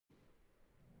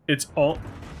It's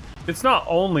not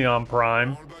only on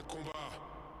Prime.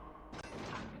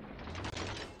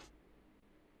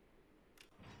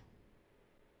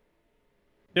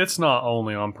 It's not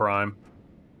only on Prime.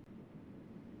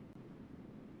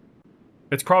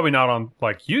 It's probably not on,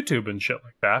 like, YouTube and shit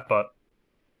like that, but...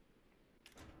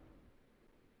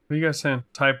 What are you guys saying?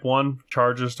 Type 1,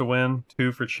 Chargers to win.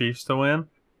 2 for Chiefs to win.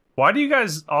 Why do you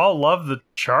guys all love the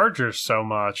Chargers so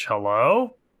much?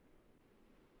 Hello?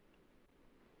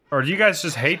 Or do you guys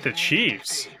just hate the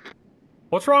Chiefs?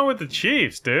 What's wrong with the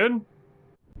Chiefs, dude?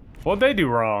 What'd they do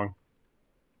wrong?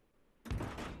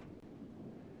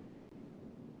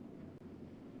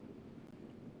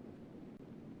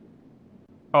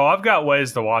 Oh, I've got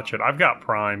ways to watch it. I've got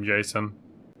Prime, Jason.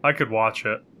 I could watch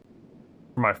it.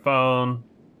 From my phone,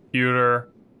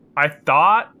 computer. I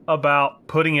thought about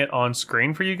putting it on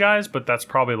screen for you guys, but that's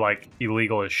probably, like,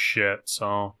 illegal as shit,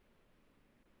 so...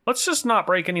 Let's just not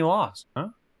break any laws, huh?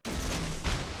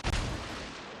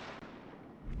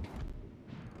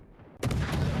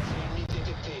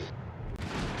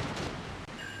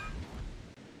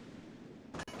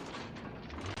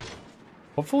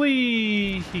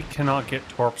 Hopefully he cannot get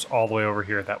Torps all the way over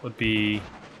here. That would be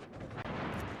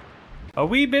a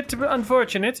wee bit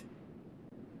unfortunate.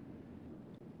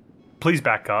 Please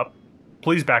back up.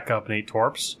 Please back up and eat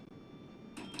Torps.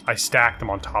 I stacked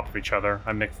them on top of each other.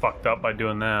 I fucked up by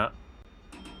doing that.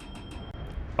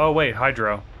 Oh wait,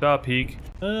 Hydro. Duh, Peak.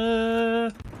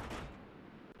 I'm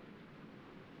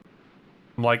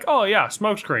like, oh yeah,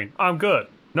 smokescreen. I'm good.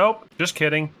 Nope, just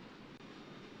kidding.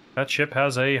 That ship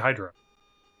has a Hydro.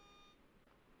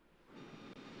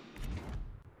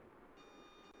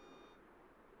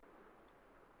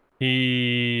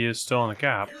 He is still on the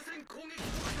cap.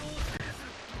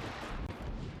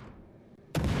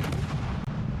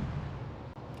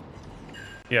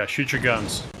 Yeah, shoot your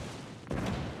guns.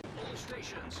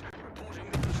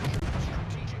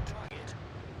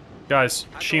 Guys,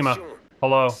 Shima,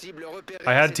 hello.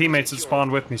 I had teammates that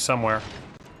spawned with me somewhere.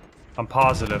 I'm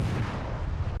positive.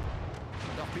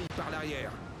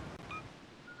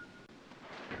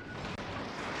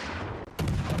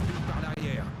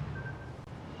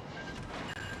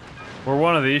 We're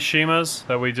one of these Shimas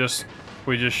that we just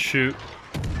shoot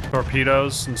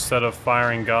torpedoes instead of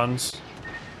firing guns.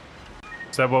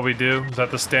 Is that what we do? Is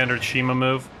that the standard Shima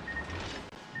move?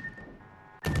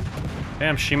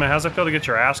 Damn, Shima, how's it feel to get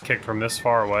your ass kicked from this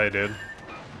far away, dude?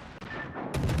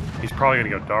 He's probably gonna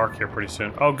go dark here pretty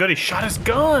soon. Oh, good, he shot his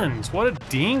guns! What a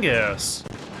dingus!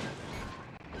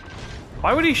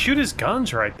 Why would he shoot his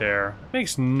guns right there? That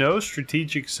makes no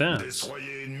strategic sense.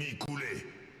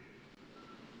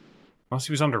 Unless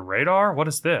he was under radar? What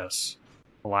is this?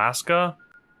 Alaska?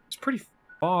 It's pretty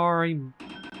far.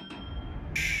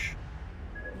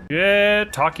 Yeah,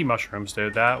 Taki mushrooms,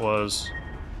 dude. That was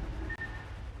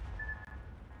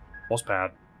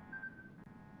bad.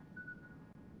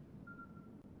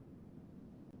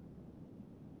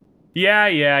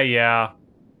 Yeah.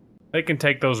 They can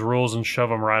take those rules and shove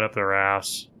them right up their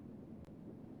ass.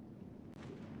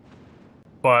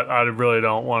 But I really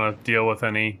don't want to deal with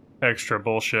any extra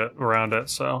bullshit around it,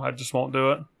 so I just won't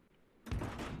do it.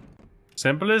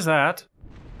 Simple as that.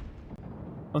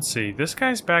 Let's see, this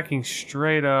guy's backing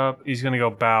straight up. He's gonna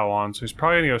go bow on, so he's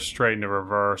probably gonna go straight into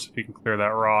reverse if he can clear that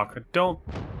rock. I don't...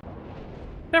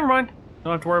 Never mind.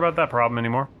 Don't have to worry about that problem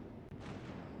anymore.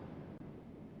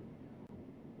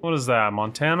 What is that,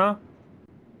 Montana?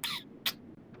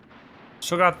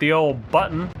 Still got the old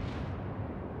button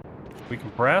we can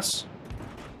press.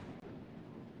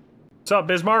 What's up,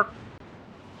 Bismarck?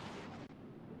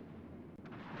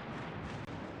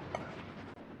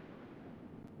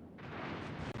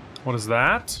 What is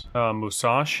that?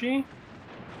 Musashi?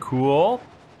 Cool.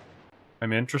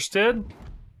 I'm interested.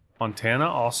 Montana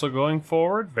also going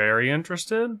forward. Very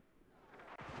interested.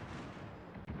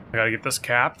 I gotta get this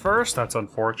cap first. That's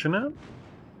unfortunate.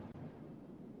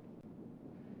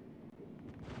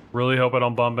 Really hope I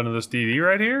don't bump into this DD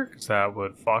right here, because that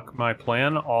would fuck my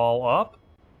plan all up.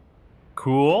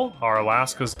 Cool. Our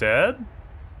Alaska's dead.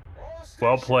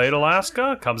 Well played,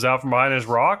 Alaska. Comes out from behind his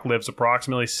rock, lives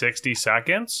approximately 60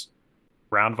 seconds.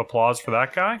 Round of applause for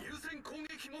that guy.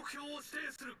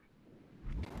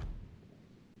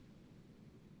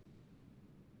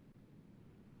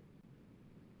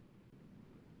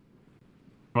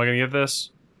 Am I gonna get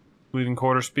this? Leaving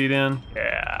quarter speed in?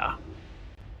 Yeah.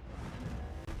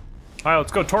 Alright,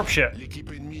 let's go torp shit.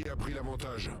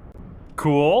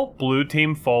 Cool. Blue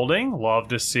team folding. Love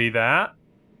to see that.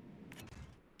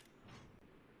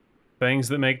 Things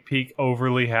that make Peak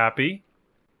overly happy.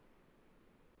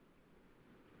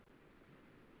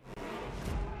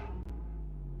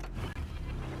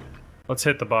 Let's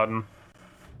hit the button.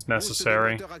 It's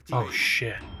necessary. Oh,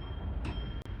 shit.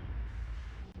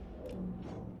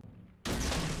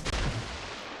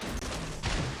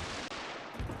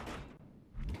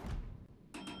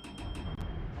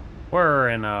 We're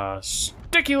in a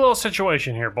sticky little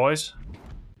situation here, boys.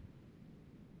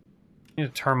 I need to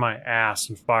turn my ass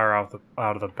and fire out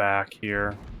of the back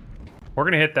here. We're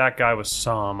gonna hit that guy with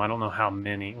some. I don't know how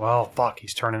many. Well, fuck,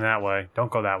 he's turning that way.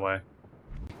 Don't go that way.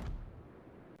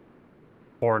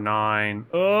 4-9.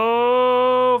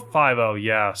 Oh, 5-0,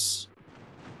 yes.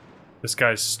 This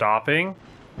guy's stopping.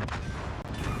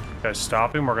 This guy's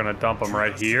stopping. We're gonna dump him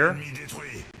right here.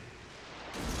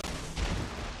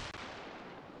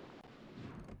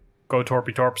 Go,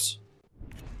 Torpy Torps.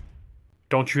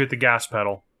 Don't you hit the gas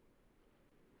pedal.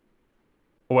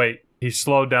 Oh, wait, he's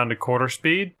slowed down to quarter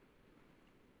speed?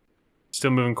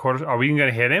 Still moving quarter... Are we gonna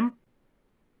hit him?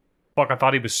 Fuck, I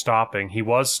thought he was stopping. He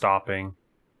was stopping.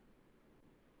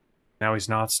 Now he's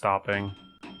not stopping.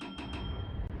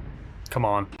 Come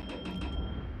on.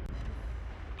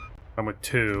 I'm with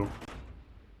 2.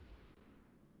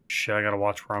 Shit, I gotta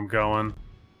watch where I'm going.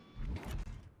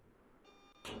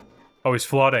 Oh, he's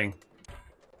flooding.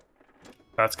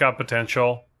 That's got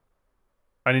potential.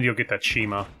 I need to go get that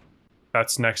Shima.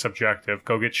 That's next objective.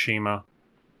 Go get Shima.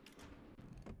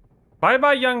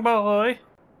 Bye-bye, young boy.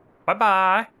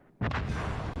 Bye-bye.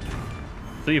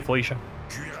 See you, Felicia.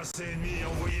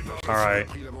 Alright.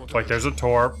 Wait, there's a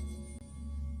Torp.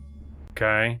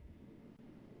 Okay.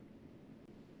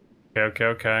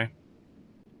 Okay.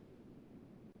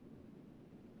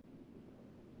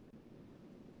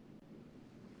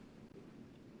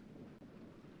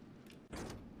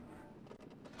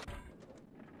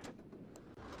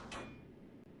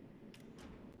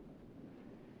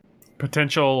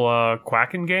 Potential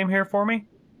quacking game here for me.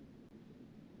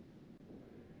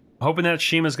 Hoping that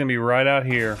Shima's gonna be right out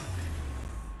here.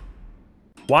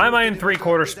 Why am I in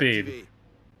 3/4 speed?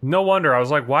 No wonder. I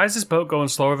was like, why is this boat going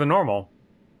slower than normal?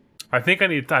 I think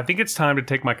it's time to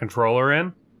take my controller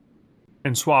in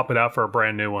and swap it out for a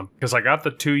brand new one. Because I got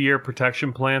the 2-year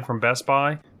protection plan from Best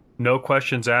Buy. No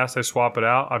questions asked, I swap it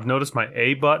out. I've noticed my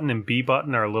A button and B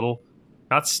button are a little,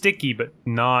 not sticky, but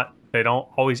not, they don't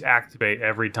always activate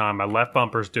every time. My left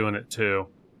bumper's doing it too.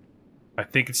 I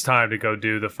think it's time to go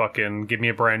do the fucking, give me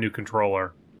a brand new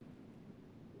controller.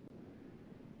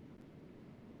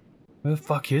 Where the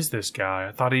fuck is this guy?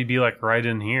 I thought he'd be like right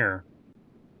in here.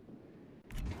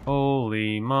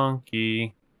 Holy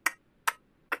monkey.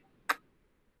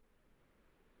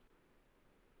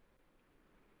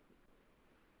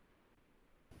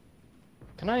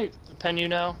 Can I pen you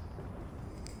now?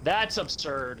 That's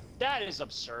absurd. That is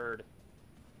absurd.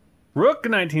 Rook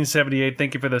 1978,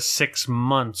 thank you for the 6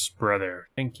 months, brother.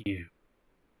 Thank you.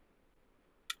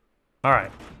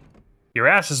 Alright. Your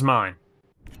ass is mine.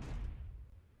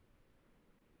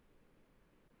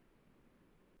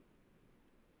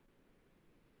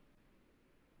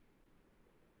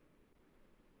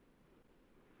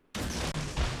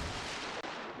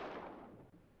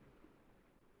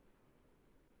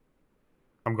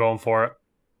 I'm going for it.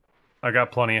 I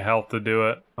got plenty of health to do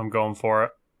it. I'm going for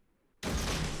it.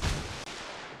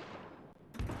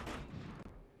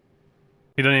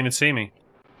 He doesn't even see me.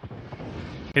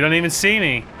 He doesn't even see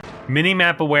me.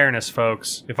 Mini-map awareness,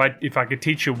 folks. If I could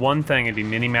teach you one thing, it'd be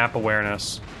mini-map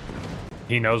awareness.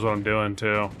 He knows what I'm doing,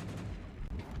 too.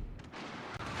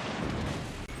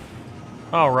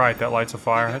 Oh, right, that lights a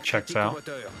fire. That checks out.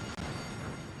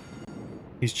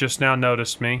 He's just now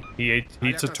noticed me. He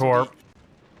eats a Torp.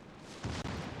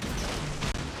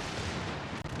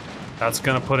 That's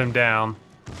gonna put him down.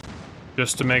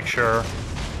 Just to make sure.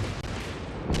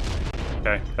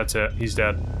 Okay, that's it. He's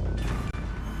dead.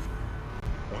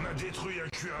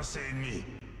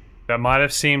 That might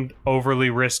have seemed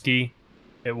overly risky.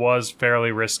 It was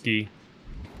fairly risky.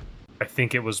 I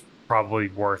think it was probably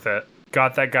worth it.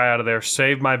 Got that guy out of there.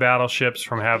 Saved my battleships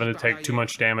from having to take too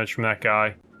much damage from that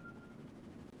guy.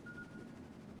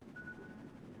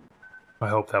 I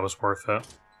hope that was worth it.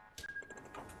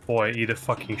 Boy, eat a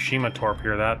fucking Shima Torp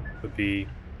here. That would be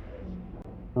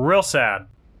real sad.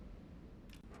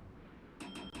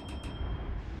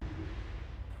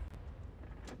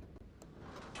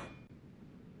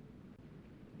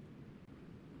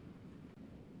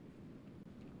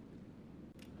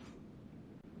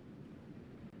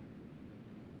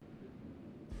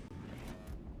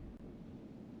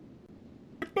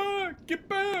 Get back! Get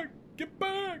back! Get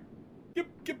back!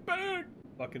 Get back!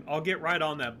 Fucking, I'll get right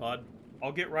on that, bud.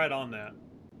 I'll get right on that.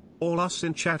 All us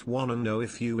in chat wanna know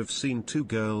if you have seen 2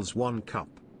 Girls 1 Cup.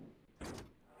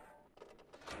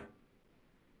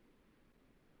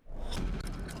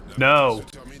 No.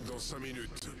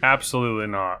 Absolutely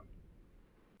not.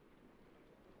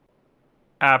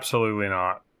 Absolutely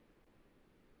not.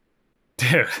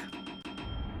 Dude.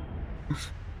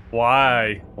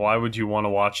 Why? Why would you want to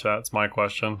watch that? That's my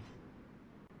question.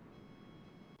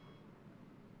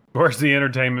 Where's the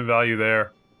entertainment value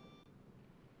there?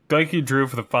 Thank you, Drew,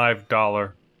 for the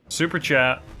 $5. Super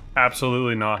chat.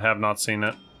 Absolutely not. Have not seen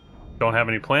it. Don't have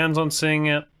any plans on seeing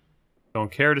it.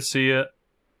 Don't care to see it.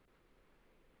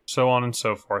 So on and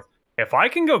so forth. If I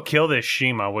can go kill this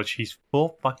Shima, which he's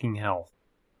full fucking health.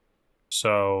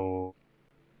 So...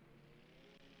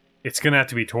 it's gonna have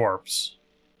to be Torps.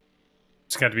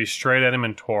 It's gonna have to be straight at him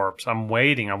and Torps. I'm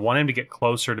waiting. I want him to get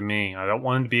closer to me. I don't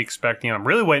want him to be expecting... I'm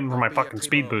really waiting for my fucking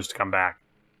speed boost to come back.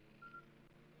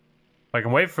 If I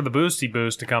can wait for the boosty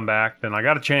boost to come back, then I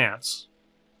got a chance.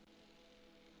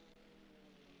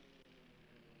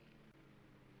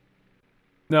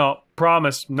 No,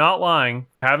 promise, not lying.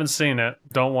 Haven't seen it.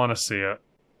 Don't want to see it.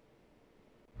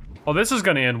 Oh, this is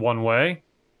gonna end one way.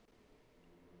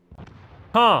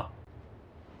 Huh.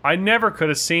 I never could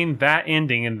have seen that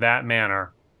ending in that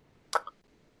manner.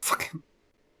 Fucking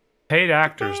paid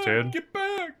actors, dude. Get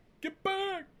back! Get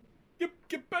back!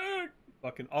 Get back!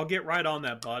 Fucking, I'll get right on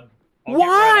that, bud. I'll Why?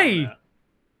 Get right on that.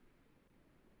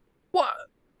 What?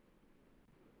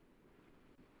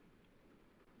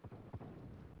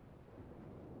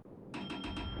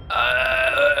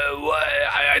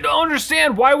 I don't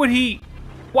understand. Why would he...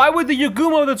 Why would the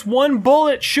Yagumo that's one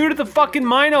bullet shoot at the fucking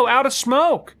Mino out of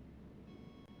smoke?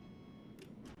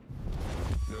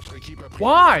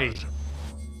 Why?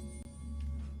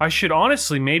 I should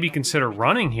honestly maybe consider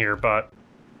running here, but...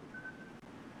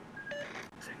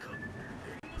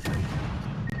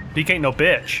 He ain't no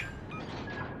bitch.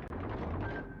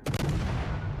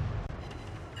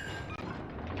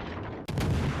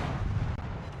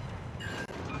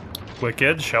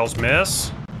 Wicked, shells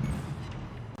miss.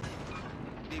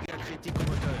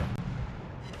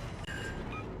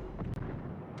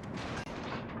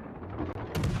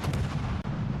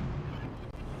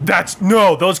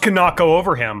 No, those cannot go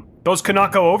over him. Those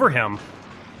cannot go over him.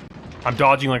 I'm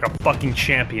dodging like a fucking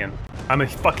champion. I'm a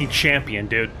fucking champion,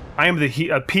 dude. I am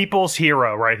the people's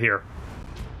hero right here.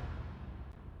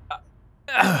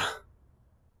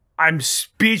 I'm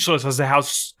speechless as to how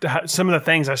some of the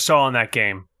things I saw in that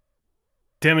game.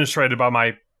 Demonstrated by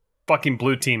my fucking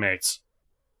blue teammates.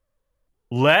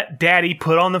 Let daddy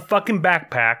put on the fucking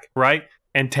backpack, right?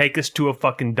 And take us to a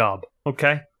fucking dub,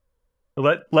 okay?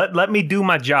 Let me do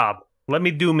my job. Let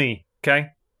me do me, okay?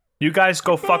 You guys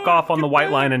go fuck off on the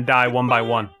white line and die one by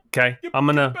one, okay? I'm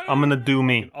gonna do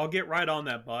me. I'll get right on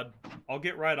that, bud. I'll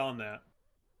get right on that.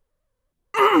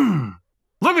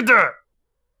 Look at that!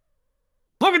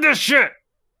 Look at this shit!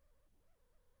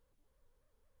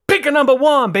 Pick a number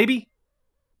one, baby!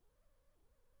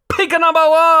 Pick a number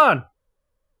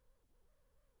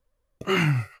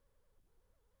one!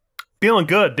 Feeling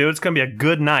good, dude. It's gonna be a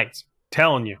good night.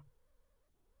 Telling you.